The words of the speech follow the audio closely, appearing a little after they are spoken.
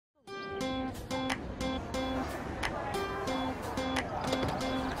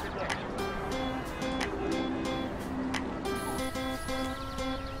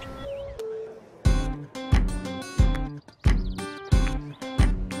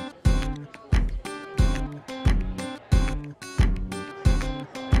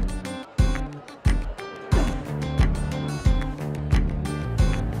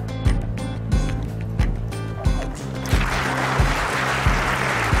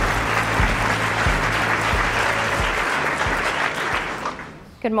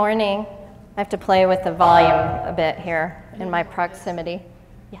Good morning. I have to play with the volume a bit here in my proximity.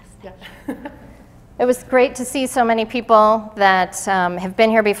 Yes. It was great to see so many people that have been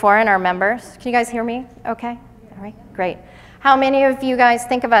here before and are members. Can you guys hear me okay? All right, great. How many of you guys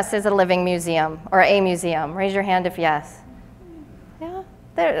think of us as a living museum or a museum? Raise your hand if yes. Yeah,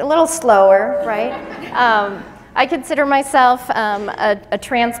 they're a little slower, right? I consider myself a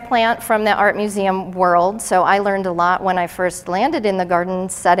transplant from the art museum world, so I learned a lot when I first landed in the garden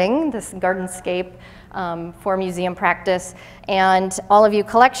setting, this gardenscape for museum practice. And all of you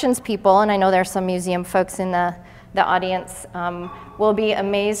collections people, and I know there's some museum folks in the audience, will be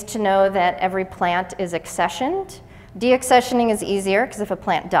amazed to know that every plant is accessioned. Deaccessioning is easier because if a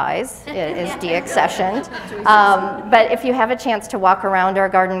plant dies, it is deaccessioned. But if you have a chance to walk around our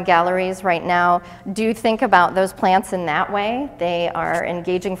garden galleries right now, do think about those plants in that way. They are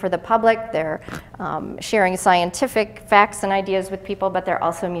engaging for the public, they're sharing scientific facts and ideas with people, but they're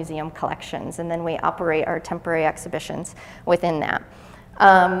also museum collections, and then we operate our temporary exhibitions within that.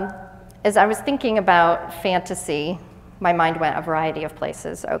 As I was thinking about fantasy, my mind went a variety of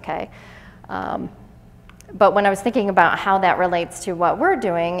places, okay. But when I was thinking about how that relates to what we're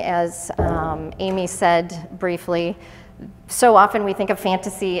doing, as Amy said briefly, so often we think of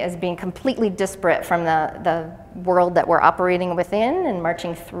fantasy as being completely disparate from the world that we're operating within and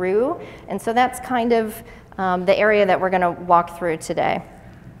marching through. And so that's kind of the area that we're going to walk through today.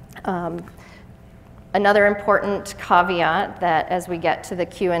 Another important caveat that as we get to the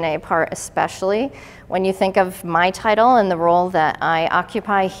Q&A part especially, when you think of my title and the role that I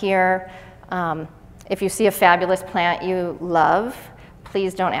occupy here, if you see a fabulous plant you love,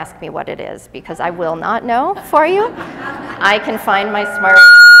 please don't ask me what it is, because I will not know for you. I can find my smart...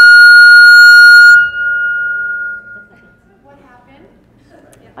 What happened?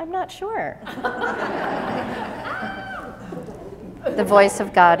 I'm not sure. The voice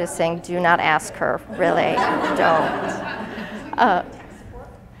of God is saying, do not ask her, really, don't.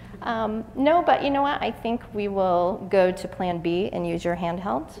 No, but you know what? I think we will go to plan B and use your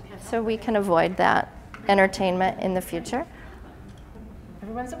handheld so we can avoid that entertainment in the future.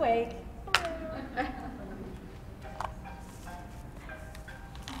 Everyone's awake.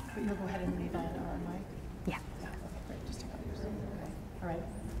 You'll go ahead and leave on our mic? Yeah. Okay, great. Just take out yours. Okay. All right.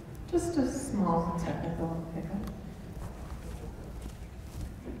 Just a small technical hiccup.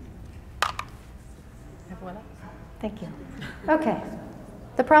 Everyone up? Thank you. Okay.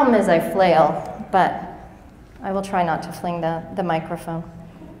 The problem is I flail, but I will try not to fling the microphone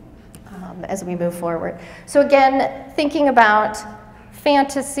as we move forward. So again, thinking about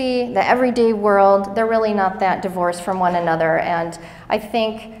fantasy, the everyday world, they're really not that divorced from one another. And I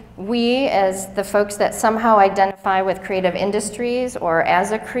think we, as the folks that somehow identify with creative industries or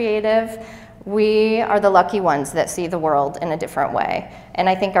as a creative, we are the lucky ones that see the world in a different way. And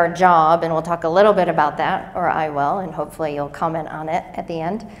I think our job, and we'll talk a little bit about that, or I will, and hopefully you'll comment on it at the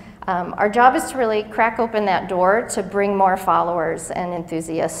end. Our job is to really crack open that door to bring more followers and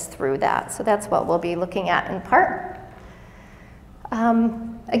enthusiasts through that. So that's what we'll be looking at in part.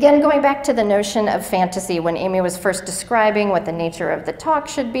 Again, going back to the notion of fantasy, when Amy was first describing what the nature of the talk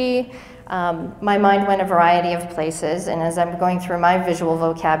should be, my mind went a variety of places, and as I'm going through my visual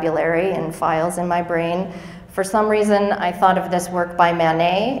vocabulary and files in my brain, for some reason I thought of this work by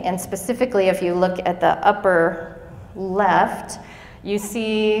Manet, and specifically if you look at the upper left, you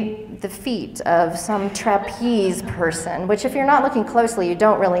see the feet of some trapeze person, which if you're not looking closely, you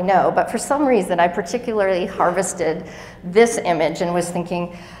don't really know. But for some reason, I particularly harvested this image and was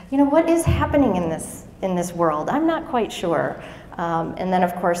thinking, you know, what is happening in this world? I'm not quite sure. And then,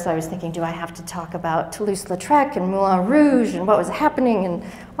 of course, I was thinking, do I have to talk about Toulouse-Lautrec and Moulin Rouge and what was happening and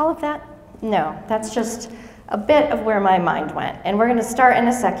all of that? No, that's just a bit of where my mind went. And we're going to start in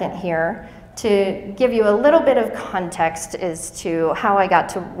a second here to give you a little bit of context as to how I got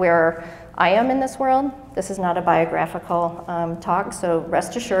to where I am in this world. This is not a biographical talk, so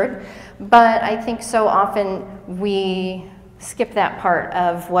rest assured. But I think so often we skip that part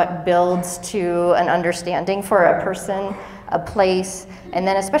of what builds to an understanding for a person, a place, and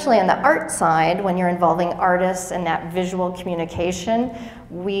then especially on the art side, when you're involving artists and that visual communication,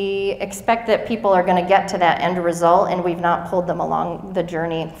 we expect that people are going to get to that end result, and we've not pulled them along the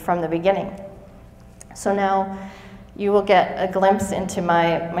journey from the beginning. So now you will get a glimpse into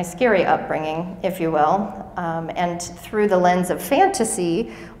my scary upbringing, if you will, and through the lens of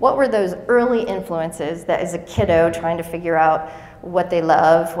fantasy, what were those early influences that as a kiddo trying to figure out what they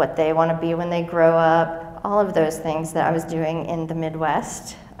love, what they want to be when they grow up, all of those things that I was doing in the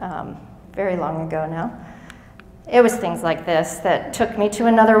Midwest very long ago now. It was things like this that took me to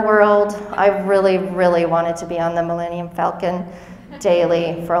another world. I really, really wanted to be on the Millennium Falcon.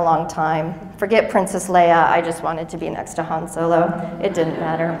 daily for a long time. Forget Princess Leia, I just wanted to be next to Han Solo. It didn't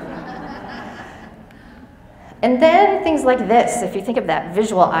matter. And then things like this, if you think of that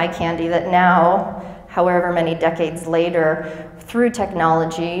visual eye candy that now, however many decades later, through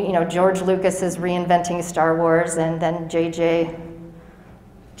technology, you know, George Lucas is reinventing Star Wars, and then JJ,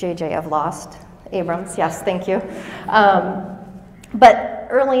 I've lost, Abrams, yes, thank you. But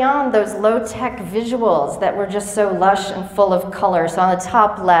early on, those low-tech visuals that were just so lush and full of color. So on the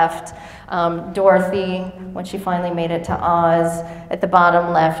top left, Dorothy, when she finally made it to Oz. At the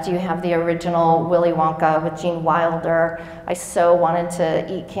bottom left, you have the original Willy Wonka with Gene Wilder. I so wanted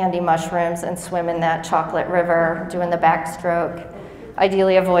to eat candy mushrooms and swim in that chocolate river, doing the backstroke,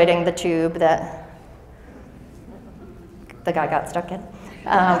 ideally avoiding the tube that the guy got stuck in.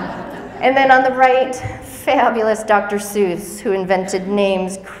 And then on the right, fabulous Dr. Seuss, who invented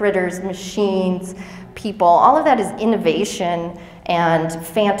names, critters, machines, people. All of that is innovation and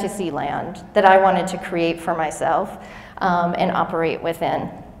fantasy land that I wanted to create for myself and operate within.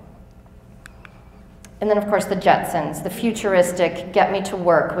 And then, of course, the Jetsons, the futuristic, get me to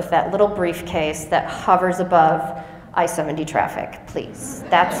work with that little briefcase that hovers above I-70 traffic, please.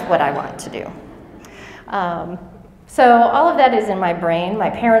 That's what I want to do. So all of that is in my brain. My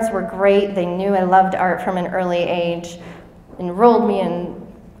parents were great. They knew I loved art from an early age, enrolled me in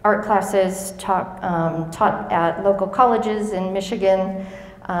art classes, taught at local colleges in Michigan.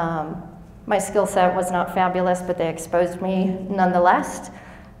 My skill set was not fabulous, but they exposed me nonetheless.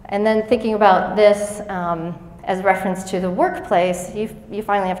 And then thinking about this as reference to the workplace, you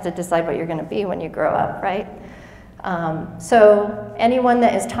finally have to decide what you're going to be when you grow up, right? So anyone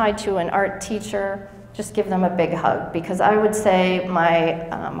that is tied to an art teacher, just give them a big hug, because I would say my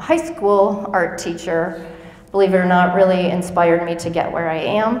high school art teacher, believe it or not, really inspired me to get where I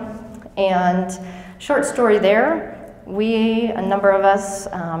am. And short story there, a number of us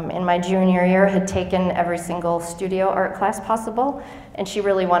in my junior year had taken every single studio art class possible, and she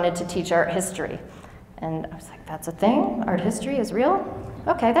really wanted to teach art history. And I was like, that's a thing? Art history is real?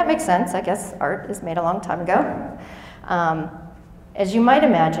 Okay, that makes sense. I guess art is made a long time ago. As you might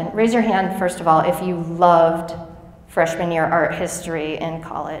imagine, raise your hand, first of all, if you loved freshman year art history in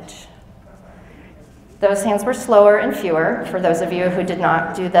college. Those hands were slower and fewer, for those of you who did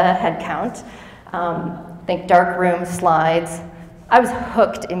not do the head count. Think dark room slides. I was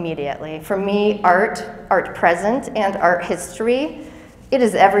hooked immediately. For me, art present, and art history, it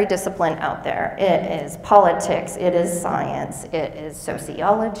is every discipline out there. It is politics, it is science, it is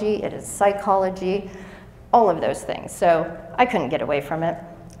sociology, it is psychology, all of those things. So I couldn't get away from it.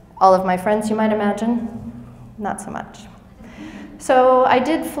 All of my friends, you might imagine, not so much. So I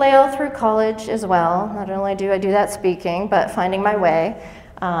did flail through college as well. Not only do I do that speaking, but finding my way.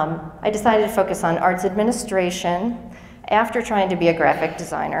 I decided to focus on arts administration after trying to be a graphic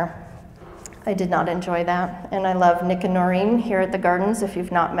designer. I did not enjoy that, and I love Nick and Noreen here at the Gardens if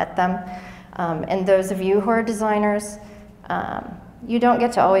you've not met them. And those of you who are designers, you don't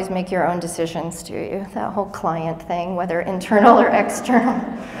get to always make your own decisions, do you? That whole client thing, whether internal or external,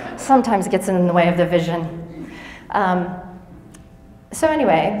 sometimes gets in the way of the vision. So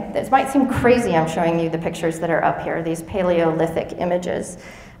anyway, this might seem crazy I'm showing you the pictures that are up here, these Paleolithic images.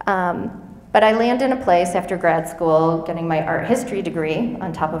 But I landed in a place after grad school, getting my art history degree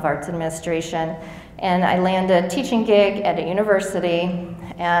on top of arts administration, and I landed a teaching gig at a university,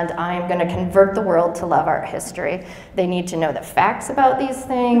 and I'm going to convert the world to love art history. They need to know the facts about these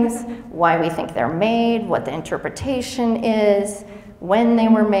things, why we think they're made, what the interpretation is, when they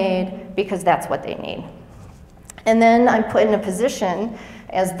were made, because that's what they need. And then I'm put in a position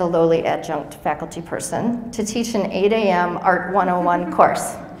as the lowly adjunct faculty person to teach an 8 a.m. Art 101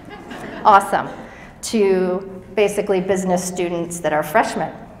 course. Awesome. To basically business students that are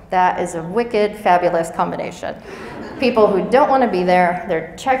freshmen. That is a wicked, fabulous combination. People who don't want to be there,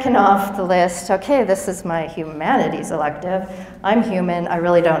 they're checking off the list. Okay, this is my humanities elective. I'm human. I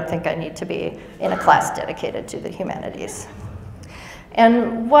really don't think I need to be in a class dedicated to the humanities.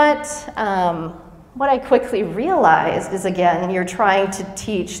 And what I quickly realized is, again, you're trying to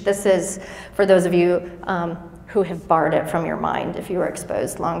teach. This is, for those of you who have barred it from your mind if you were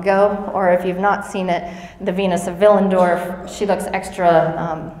exposed long ago, or if you've not seen it, the Venus of Willendorf, she looks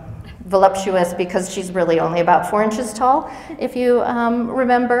extra voluptuous because she's really only about 4 inches tall, if you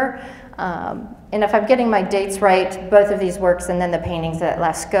remember. And if I'm getting my dates right, both of these works and then the paintings at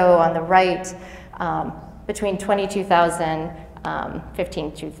Lascaux on the right, between 22,000,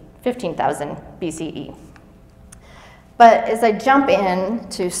 15,000 BCE. But as I jump in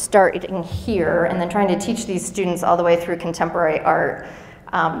to starting here and then trying to teach these students all the way through contemporary art,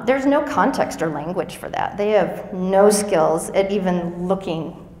 There's no context or language for that. They have no skills at even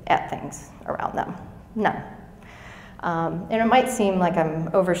looking at things around them, none. And it might seem like I'm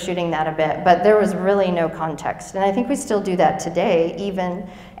overshooting that a bit, but there was really no context. And I think we still do that today, even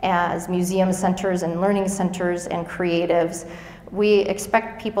as museum centers and learning centers and creatives. We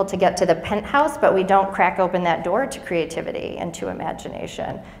expect people to get to the penthouse, but we don't crack open that door to creativity and to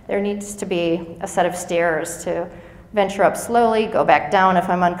imagination. There needs to be a set of stairs to venture up slowly, go back down if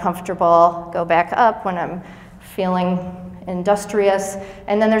I'm uncomfortable, go back up when I'm feeling industrious,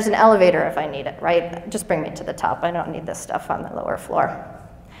 and then there's an elevator if I need it, right? Just bring me to the top. I don't need this stuff on the lower floor.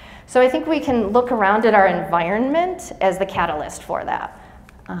 So I think we can look around at our environment as the catalyst for that.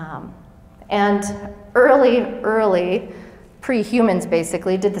 And early pre-humans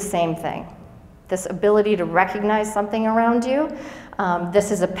basically did the same thing. This ability to recognize something around you. This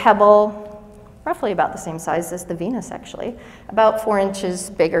is a pebble, roughly about the same size as the Venus actually, about 4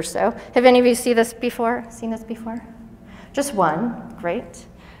 inches big or so. Have any of you seen this before? Just one, great.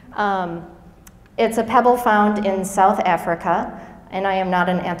 It's a pebble found in South Africa, and I am not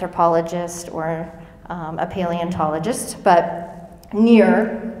an anthropologist or a paleontologist, but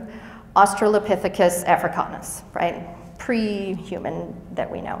near Australopithecus africanus, right? Pre-human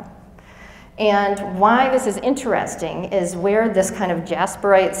that we know. And why this is interesting is where this kind of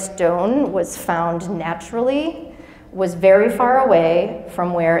jasperite stone was found naturally was very far away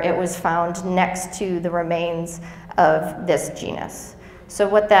from where it was found next to the remains of this genus. So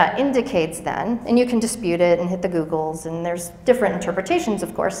what that indicates then, and you can dispute it and hit the Googles, and there's different interpretations,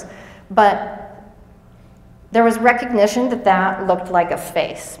 of course, but there was recognition that that looked like a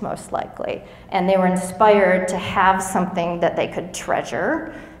face, most likely, and they were inspired to have something that they could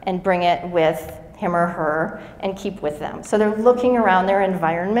treasure and bring it with him or her and keep with them. So they're looking around their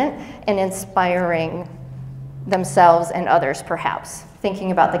environment and inspiring themselves and others, perhaps.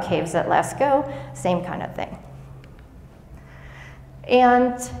 Thinking about the caves at Lascaux, same kind of thing.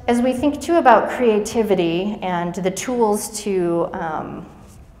 And as we think too about creativity and the tools to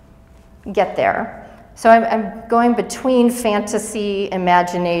get there, so I'm going between fantasy,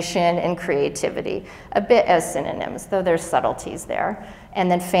 imagination, and creativity, a bit as synonyms, though there's subtleties there.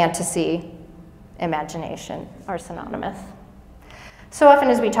 And then fantasy, imagination are synonymous. So often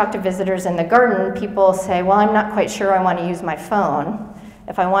as we talk to visitors in the garden, people say, well, I'm not quite sure I want to use my phone.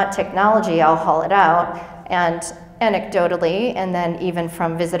 If I want technology, I'll haul it out. And anecdotally, and then even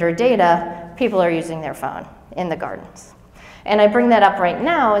from visitor data, people are using their phone in the gardens. And I bring that up right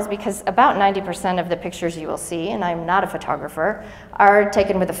now is because about 90% of the pictures you will see, and I'm not a photographer, are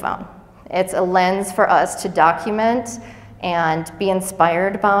taken with a phone. It's a lens for us to document and be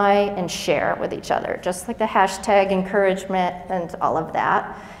inspired by and share with each other, just like the hashtag encouragement and all of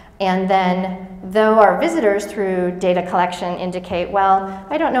that. And then, though our visitors through data collection indicate, well,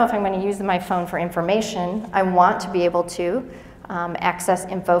 I don't know if I'm going to use my phone for information, I want to be able to access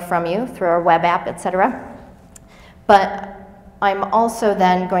info from you through our web app, etc. But I'm also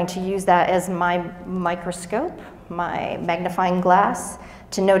then going to use that as my microscope, my magnifying glass,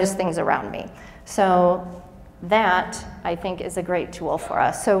 to notice things around me. So that, I think, is a great tool for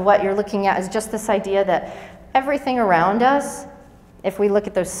us. So what you're looking at is just this idea that everything around us, if we look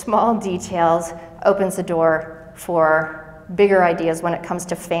at those small details, opens the door for bigger ideas when it comes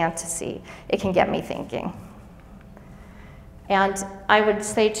to fantasy. It can get me thinking. And I would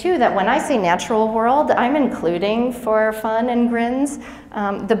say, too, that when I say natural world, I'm including, for fun and grins,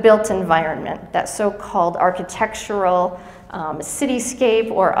 the built environment, that so-called architectural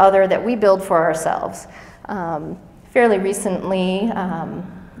cityscape or other that we build for ourselves. Fairly recently,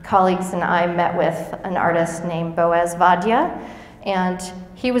 colleagues and I met with an artist named Boaz Vadia, and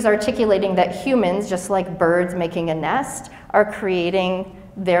he was articulating that humans, just like birds making a nest, are creating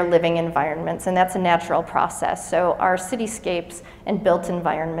their living environments, and that's a natural process. So our cityscapes and built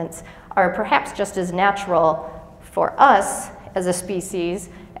environments are perhaps just as natural for us as a species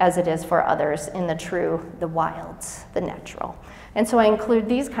as it is for others in the wilds, the natural. And so I include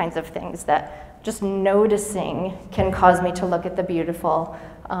these kinds of things that just noticing can cause me to look at the beautiful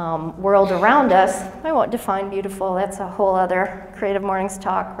world around us. I won't define beautiful, that's a whole other Creative Mornings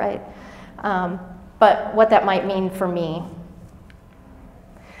talk, right? But what that might mean for me.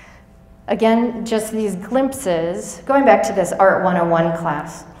 Again, just these glimpses, going back to this Art 101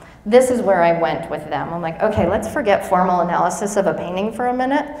 class, this is where I went with them. I'm like, okay, let's forget formal analysis of a painting for a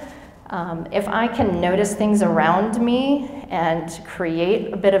minute. If I can notice things around me and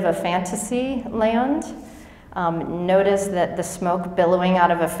create a bit of a fantasy land, notice that the smoke billowing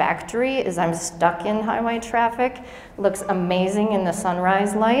out of a factory as I'm stuck in highway traffic looks amazing in the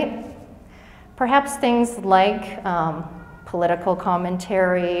sunrise light. Perhaps things like political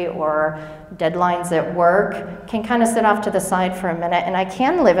commentary or deadlines at work can kind of sit off to the side for a minute, and I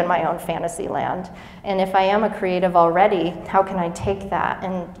can live in my own fantasy land. And if I am a creative already, how can I take that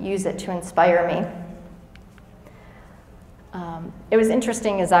and use it to inspire me? It was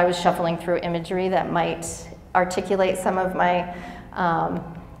interesting as I was shuffling through imagery that might articulate some of my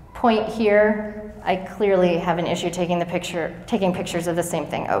point here. I clearly have an issue taking pictures of the same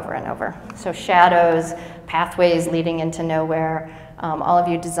thing over and over. So shadows, pathways leading into nowhere. All of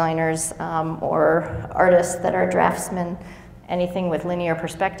you designers or artists that are draftsmen, anything with linear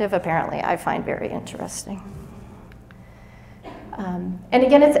perspective, apparently I find very interesting. And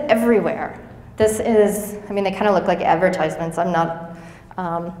again, it's everywhere. This is, I mean, they kind of look like advertisements. I'm not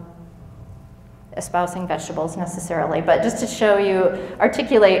espousing vegetables necessarily, but just to show you,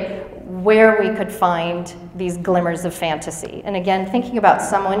 articulate where we could find these glimmers of fantasy. And again, thinking about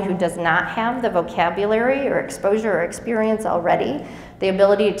someone who does not have the vocabulary or exposure or experience already, the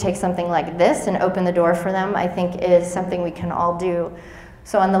ability to take something like this and open the door for them, I think is something we can all do.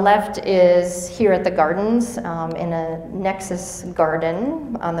 So on the left is here at the gardens, in a Nexus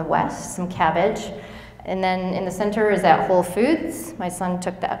garden on the west, some cabbage. And then in the center is at Whole Foods. My son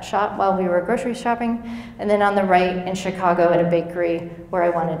took that shot while we were grocery shopping. And then on the right in Chicago at a bakery where I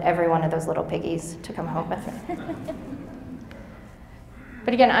wanted every one of those little piggies to come home with me.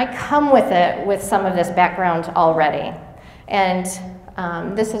 But again, I come with it with some of this background already. And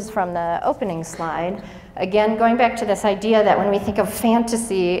this is from the opening slide. Again, going back to this idea that when we think of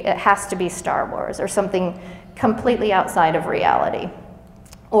fantasy, it has to be Star Wars or something completely outside of reality.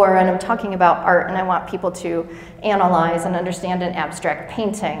 Or when I'm talking about art and I want people to analyze and understand an abstract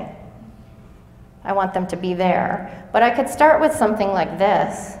painting, I want them to be there. But I could start with something like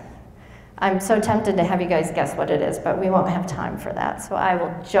this. I'm so tempted to have you guys guess what it is, but we won't have time for that, so I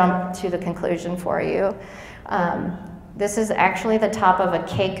will jump to the conclusion for you. This is actually the top of a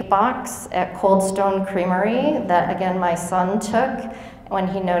cake box at Cold Stone Creamery that, again, my son took when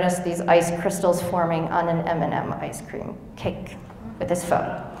he noticed these ice crystals forming on an M&M ice cream cake with his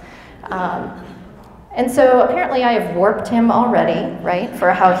phone. And so apparently I have warped him already, right,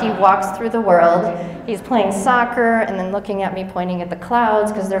 for how he walks through the world. He's playing soccer and then looking at me pointing at the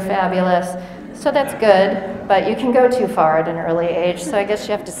clouds because they're fabulous. So that's good, but you can go too far at an early age, so I guess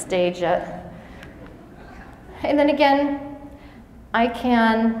you have to stage it. And then again, I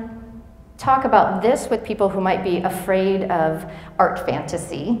can talk about this with people who might be afraid of art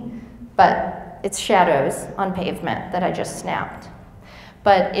fantasy, but it's shadows on pavement that I just snapped.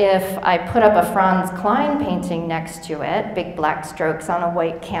 But if I put up a Franz Klein painting next to it, big black strokes on a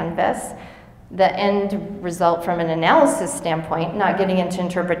white canvas, the end result from an analysis standpoint, not getting into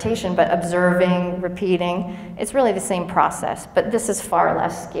interpretation, but observing, repeating, it's really the same process, but this is far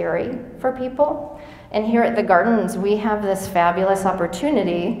less scary for people. And here at the Gardens, we have this fabulous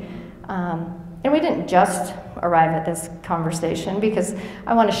opportunity, and we didn't just arrive at this conversation because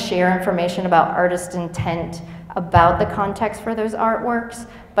I want to share information about artist intent, about the context for those artworks,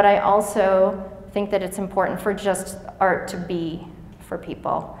 but I also think that it's important for just art to be for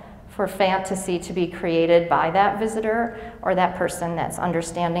people, for fantasy to be created by that visitor or that person that's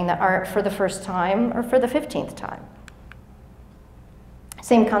understanding the art for the first time or for the 15th time.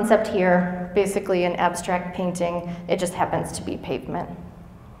 Same concept here, basically an abstract painting, it just happens to be pavement.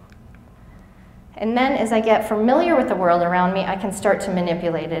 And then as I get familiar with the world around me, I can start to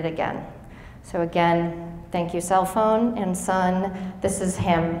manipulate it again. So again, thank you cell phone and son. This is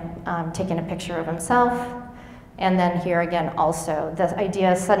him taking a picture of himself. And then here again also, the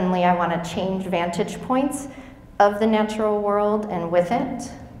idea suddenly I want to change vantage points of the natural world and with it.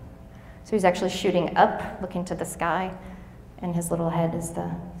 So he's actually shooting up, looking to the sky, and his little head is the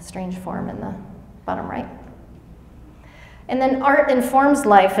strange form in the bottom right. And then art informs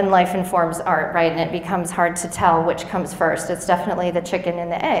life and life informs art, right? And it becomes hard to tell which comes first. It's definitely the chicken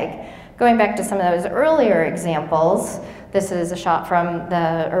and the egg. Going back to some of those earlier examples, this is a shot from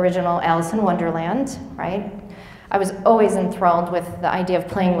the original Alice in Wonderland, right? I was always enthralled with the idea of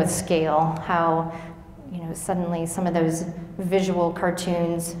playing with scale, how suddenly some of those visual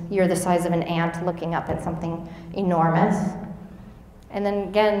cartoons, you're the size of an ant looking up at something enormous. And then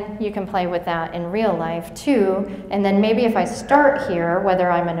again, you can play with that in real life too. And then maybe if I start here, whether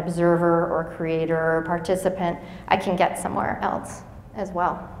I'm an observer or creator or participant, I can get somewhere else as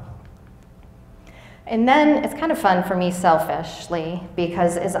well. And then it's kind of fun for me selfishly,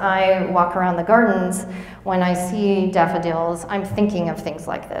 because as I walk around the gardens, when I see daffodils, I'm thinking of things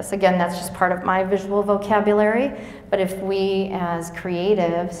like this. Again, that's just part of my visual vocabulary, but if we as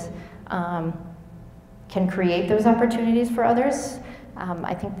creatives can create those opportunities for others,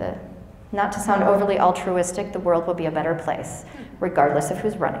 I think the Not to sound overly altruistic, the world will be a better place, regardless of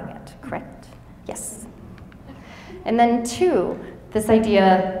who's running it, correct? Yes. And then 2, this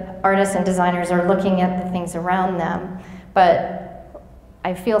idea artists and designers are looking at the things around them, but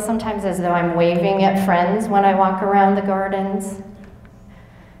I feel sometimes as though I'm waving at friends when I walk around the gardens,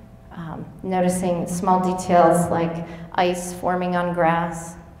 noticing small details like ice forming on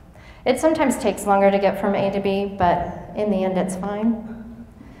grass. It sometimes takes longer to get from A to B, but in the end it's fine.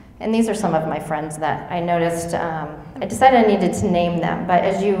 And these are some of my friends that I noticed. I decided I needed to name them, but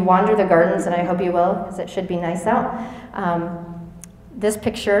as you wander the gardens, and I hope you will, because it should be nice out, this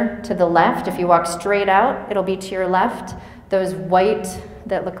picture to the left, if you walk straight out, it'll be to your left. Those white,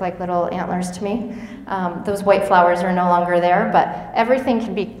 that look like little antlers to me, those white flowers are no longer there, but everything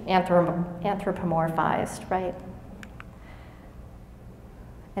can be anthropomorphized, right?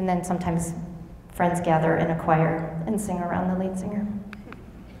 And then sometimes friends gather in a choir and sing around the lead singer.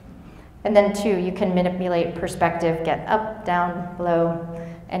 And then 2, you can manipulate perspective, get up, down, below.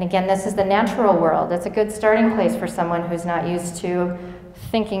 And again, this is the natural world. It's a good starting place for someone who's not used to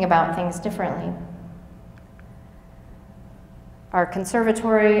thinking about things differently. Our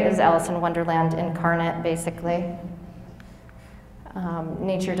conservatory is Alice in Wonderland incarnate, basically.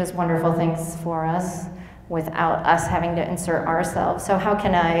 Nature does wonderful things for us without us having to insert ourselves. So how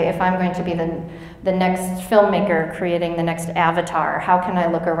can I, if I'm going to be the next filmmaker creating the next Avatar, how can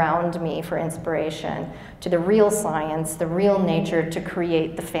I look around me for inspiration to the real science, the real nature to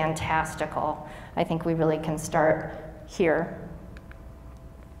create the fantastical? I think we really can start here.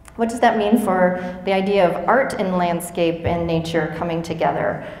 What does that mean for the idea of art and landscape and nature coming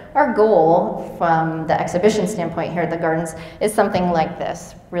together? Our goal from the exhibition standpoint here at the Gardens is something like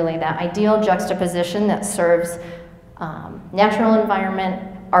this, really that ideal juxtaposition that serves natural environment,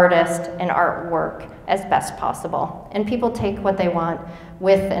 artist, and artwork as best possible. And people take what they want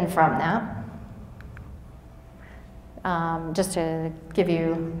with and from that. Just to give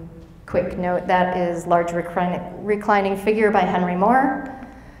you a quick note, that is Large Reclining Figure by Henry Moore.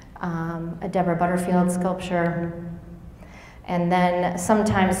 A Deborah Butterfield sculpture. And then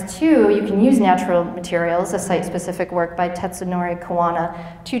sometimes too, you can use natural materials, a site-specific work by Tetsunori Kawana,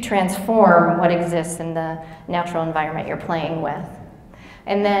 to transform what exists in the natural environment you're playing with.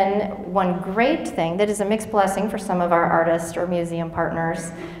 And then one great thing that is a mixed blessing for some of our artists or museum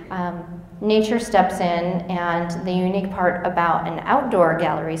partners, nature steps in, and the unique part about an outdoor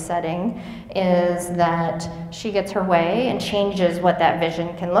gallery setting is that she gets her way and changes what that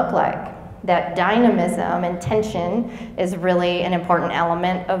vision can look like. That dynamism and tension is really an important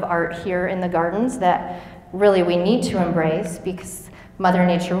element of art here in the Gardens that really we need to embrace because Mother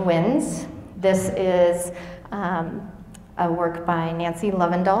Nature wins. This is a work by Nancy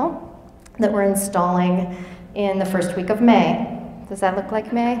Lovendahl that we're installing in the first week of May. Does that look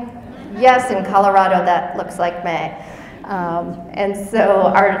like May? Yes, in Colorado that looks like May. And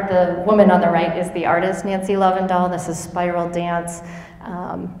so the woman on the right is the artist, Nancy Lovendahl. This is Spiral Dance.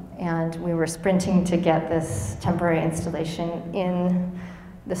 And we were sprinting to get this temporary installation in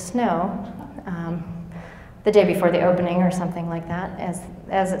the snow the day before the opening or something like that,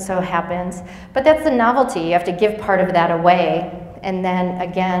 as it so happens. But that's the novelty. You have to give part of that away. And then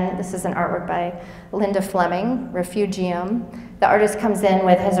again, this is an artwork by Linda Fleming, Refugium. The artist comes in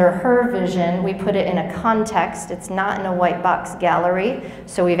with his or her vision. We put it in a context. It's not in a white box gallery,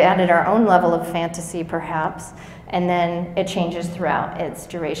 so we've added our own level of fantasy perhaps, and then it changes throughout its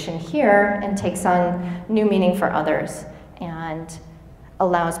duration here and takes on new meaning for others and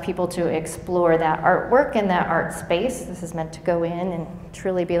allows people to explore that artwork and that art space. This is meant to go in and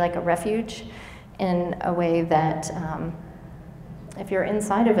truly be like a refuge in a way that if you're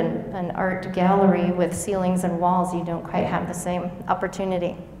inside of an art gallery with ceilings and walls, you don't quite have the same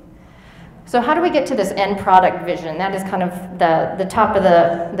opportunity. So how do we get to this end product vision? That is kind of the top of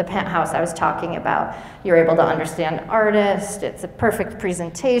the penthouse I was talking about. You're able to understand artist, it's a perfect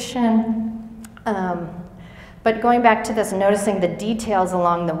presentation. But going back to this, noticing the details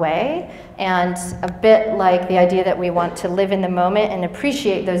along the way, and a bit like the idea that we want to live in the moment and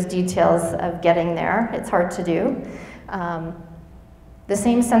appreciate those details of getting there. It's hard to do. The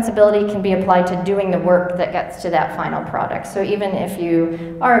same sensibility can be applied to doing the work that gets to that final product. So even if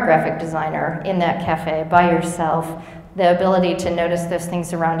you are a graphic designer in that cafe by yourself, the ability to notice those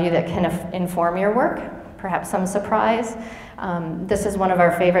things around you that can inform your work, perhaps some surprise. This is one of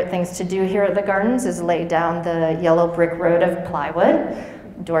our favorite things to do here at the Gardens, is lay down the yellow brick road of plywood.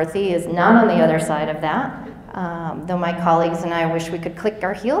 Dorothy is not on the other side of that. Though my colleagues and I wish we could click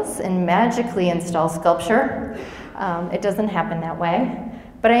our heels and magically install sculpture. It doesn't happen that way.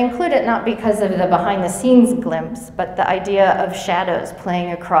 But I include it not because of the behind the scenes glimpse, but the idea of shadows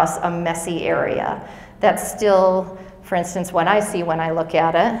playing across a messy area. That's still, for instance, what I see when I look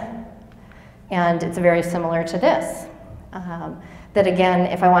at it. And it's very similar to this. That again,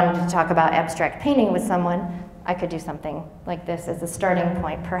 if I wanted to talk about abstract painting with someone, I could do something like this as a starting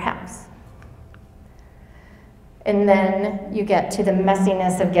point, perhaps. And then you get to the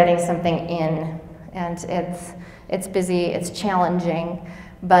messiness of getting something in. And it's busy, it's challenging,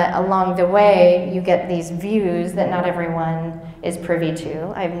 but along the way, you get these views that not everyone is privy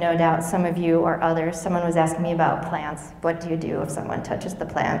to. I have no doubt some of you or others, someone was asking me about plants. What do you do if someone touches the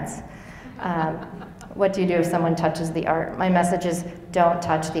plants? What do you do if someone touches the art? My message is, don't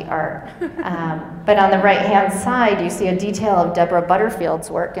touch the art. But on the right-hand side, you see a detail of Deborah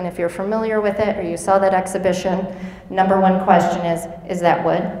Butterfield's work, and if you're familiar with it or you saw that exhibition, number one question is that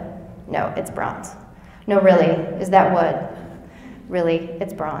wood? No, it's bronze. No, really, is that wood? Really,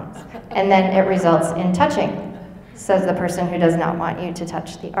 it's bronze. And then it results in touching, says the person who does not want you to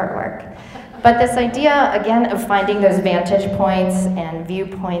touch the artwork. But this idea, again, of finding those vantage points and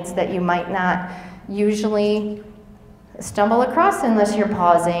viewpoints that you might not usually stumble across unless you're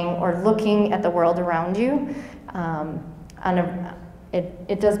pausing or looking at the world around you,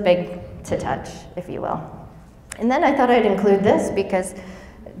 it does beg to touch, if you will. And then I thought I'd include this because,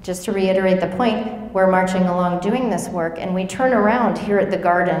 just to reiterate the point, we're marching along doing this work and we turn around here at the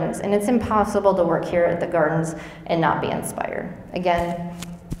gardens, and it's impossible to work here at the gardens and not be inspired. Again,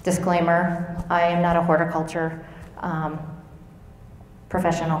 disclaimer, I am not a horticulture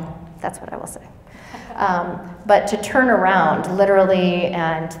professional. That's what I will say. But to turn around, literally,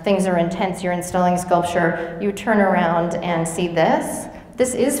 and things are intense, you're installing sculpture, you turn around and see this.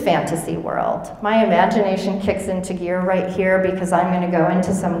 This is fantasy world. My imagination kicks into gear right here because I'm going to go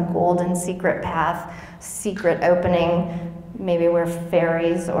into some golden secret path, secret opening, maybe where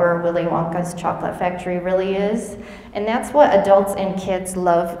fairies or Willy Wonka's chocolate factory really is. And that's what adults and kids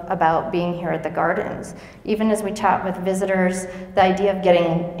love about being here at the gardens. Even as we chat with visitors, the idea of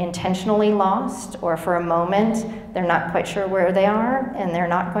getting intentionally lost, or for a moment, they're not quite sure where they are, and they're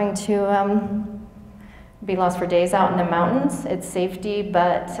not going to be lost for days out in the mountains. It's safety,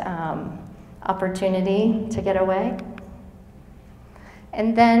 but opportunity to get away.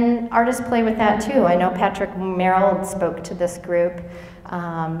 And then artists play with that too. I know Patrick Merrill spoke to this group,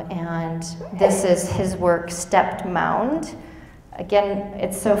 and this is his work, Stepped Mound. Again,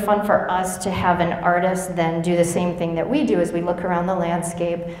 it's so fun for us to have an artist then do the same thing that we do as we look around the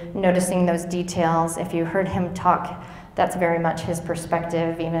landscape, noticing those details. If you heard him talk, that's very much his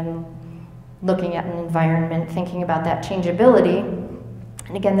perspective, even looking at an environment, thinking about that changeability.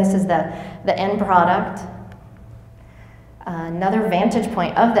 And again, this is the end product. Another vantage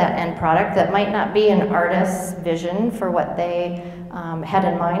point of that end product that might not be an artist's vision for what they had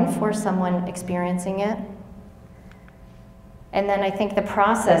in mind for someone experiencing it. And then I think the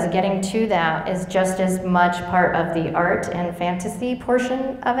process, getting to that, is just as much part of the art and fantasy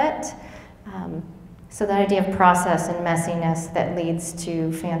portion of it. So that idea of process and messiness that leads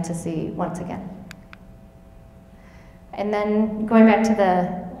to fantasy once again. And then going back to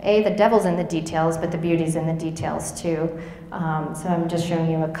the devil's in the details, but the beauty's in the details too. So I'm just showing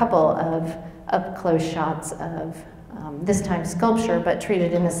you a couple of up-close shots of this time sculpture, but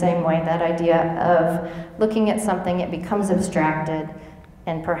treated in the same way, that idea of looking at something, it becomes abstracted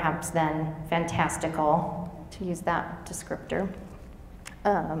and perhaps then fantastical, to use that descriptor.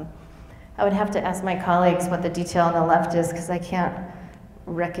 I would have to ask my colleagues what the detail on the left is because I can't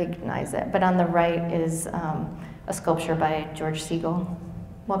recognize it. But on the right is a sculpture by George Siegel,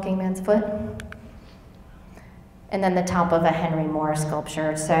 Walking Man's Foot. And then the top of a Henry Moore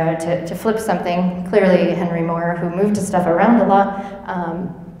sculpture. So to flip something, clearly Henry Moore, who moved his stuff around a lot,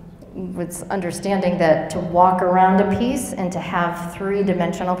 was understanding that to walk around a piece and to have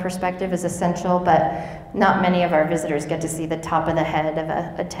three-dimensional perspective is essential, but not many of our visitors get to see the top of the head of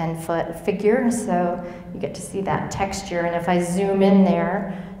a 10-foot figure, so you get to see that texture. And if I zoom in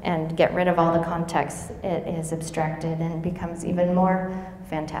there and get rid of all the context, it is abstracted and becomes even more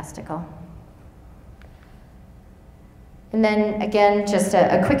fantastical. And then again, just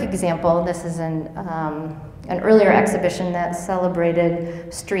a quick example. This is an earlier exhibition that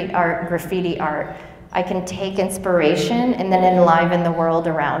celebrated street art, graffiti art. I can take inspiration and then enliven the world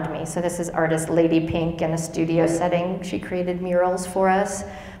around me. So this is artist Lady Pink in a studio setting. She created murals for us,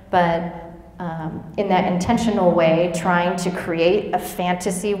 but in that intentional way, trying to create a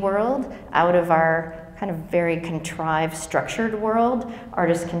fantasy world out of our kind of very contrived, structured world.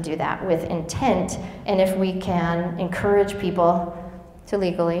 Artists can do that with intent, and if we can encourage people to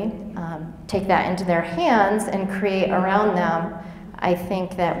legally take that into their hands and create around them, I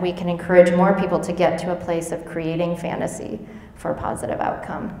think that we can encourage more people to get to a place of creating fantasy for a positive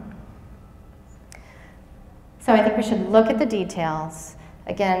outcome. So I think we should look at the details.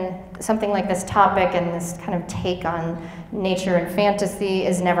 Again, something like this topic and this kind of take on nature and fantasy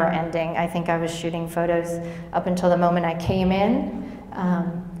is never ending. I think I was shooting photos up until the moment I came in.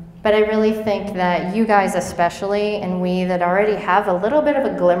 But I really think that you guys especially, and we that already have a little bit of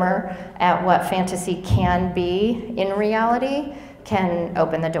a glimmer at what fantasy can be in reality, can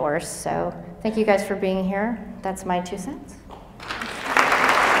open the doors. So thank you guys for being here. That's my 2 cents.